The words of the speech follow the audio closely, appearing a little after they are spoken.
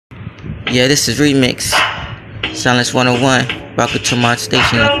Yeah, this is Remix. Silence 101. Welcome to my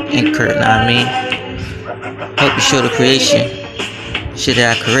station in Kurt, know what I mean? Hope you show the creation. Shit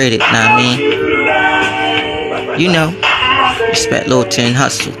that I created, know what I mean? You know, respect Lil 10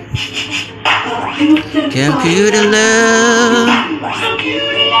 hustle. Computer love.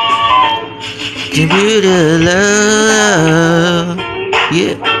 Computer love.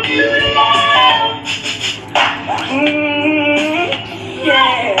 Yeah.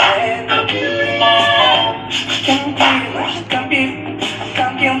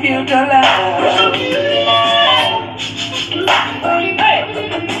 Computer love.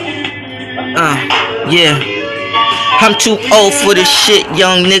 Yeah. I'm too old for this shit,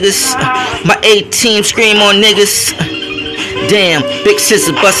 young niggas. My A-team scream on niggas. Damn, big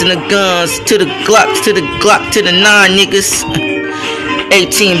sister busting the guns to the Glocks, to the Glock, to the 9 niggas.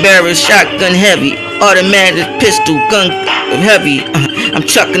 18 barrels, shotgun heavy, automatic pistol, gun heavy. I'm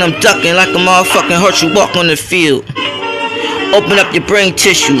chucking, I'm ducking like a motherfucking horse you walk on the field. Open up your brain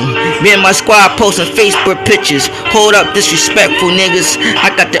tissue. Me and my squad posting Facebook pictures. Hold up, disrespectful niggas.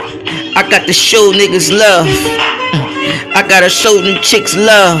 I got to show niggas love. I gotta show them chicks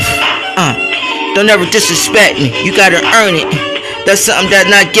love. Don't ever disrespect me. You gotta earn it. That's something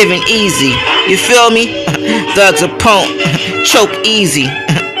that's not given easy. You feel me? Thugs are punk. Choke easy.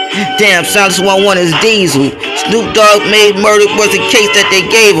 Damn, Silence 101 is Diesel. Snoop Dogg made murder was a case that they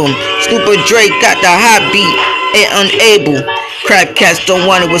gave him. Snoop and Dre got the hot beat and unable. Crab cats don't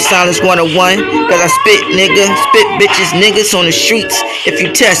want it with Silence 101. Cause I spit, nigga. Spit bitches, niggas on the streets. If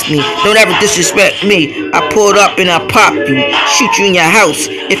you test me, don't ever disrespect me. I pulled up and I pop you. Shoot you in your house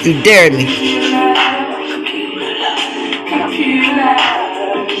if you dare me.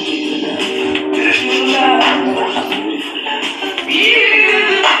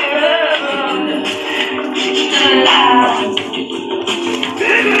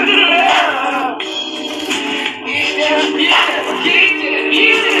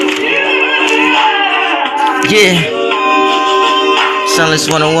 Yeah, Silence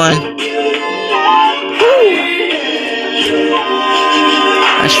 101.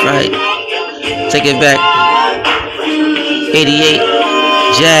 That's right. Take it back. 88.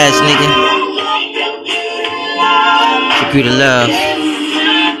 Jazz, nigga. Computer love.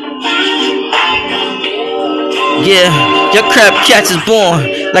 Yeah, your crab cats is born.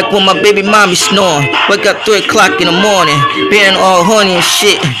 Like when my baby mommy snoring. Wake up 3 o'clock in the morning. Being all horny and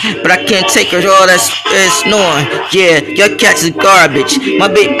shit. But I can't take her all that snoring. Yeah, your cats is garbage. My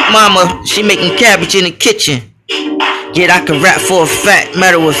baby mama, she making cabbage in the kitchen. Yeah, I can rap for a fact.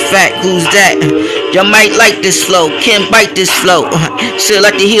 Matter of fact, who's that? Y'all might like this flow. Can't bite this flow. Shit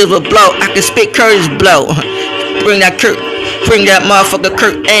like the heels will blow. I can spit Curtis blow. Bring that motherfucker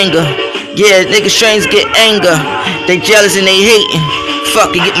Kurt anger. Yeah, niggas strains get anger. They jealous and they hating.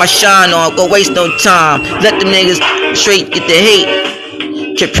 Fuck it, get my shine on, go waste no time. Let them niggas straight get the hate.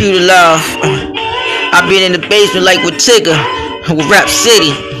 Computer love. I been in the basement like with Tigger, with Rap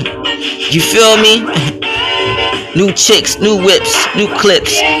City. You feel me? New chicks, new whips, new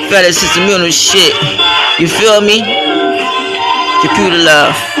clips. Better system immune shit. You feel me? Computer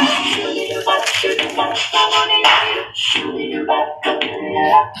love.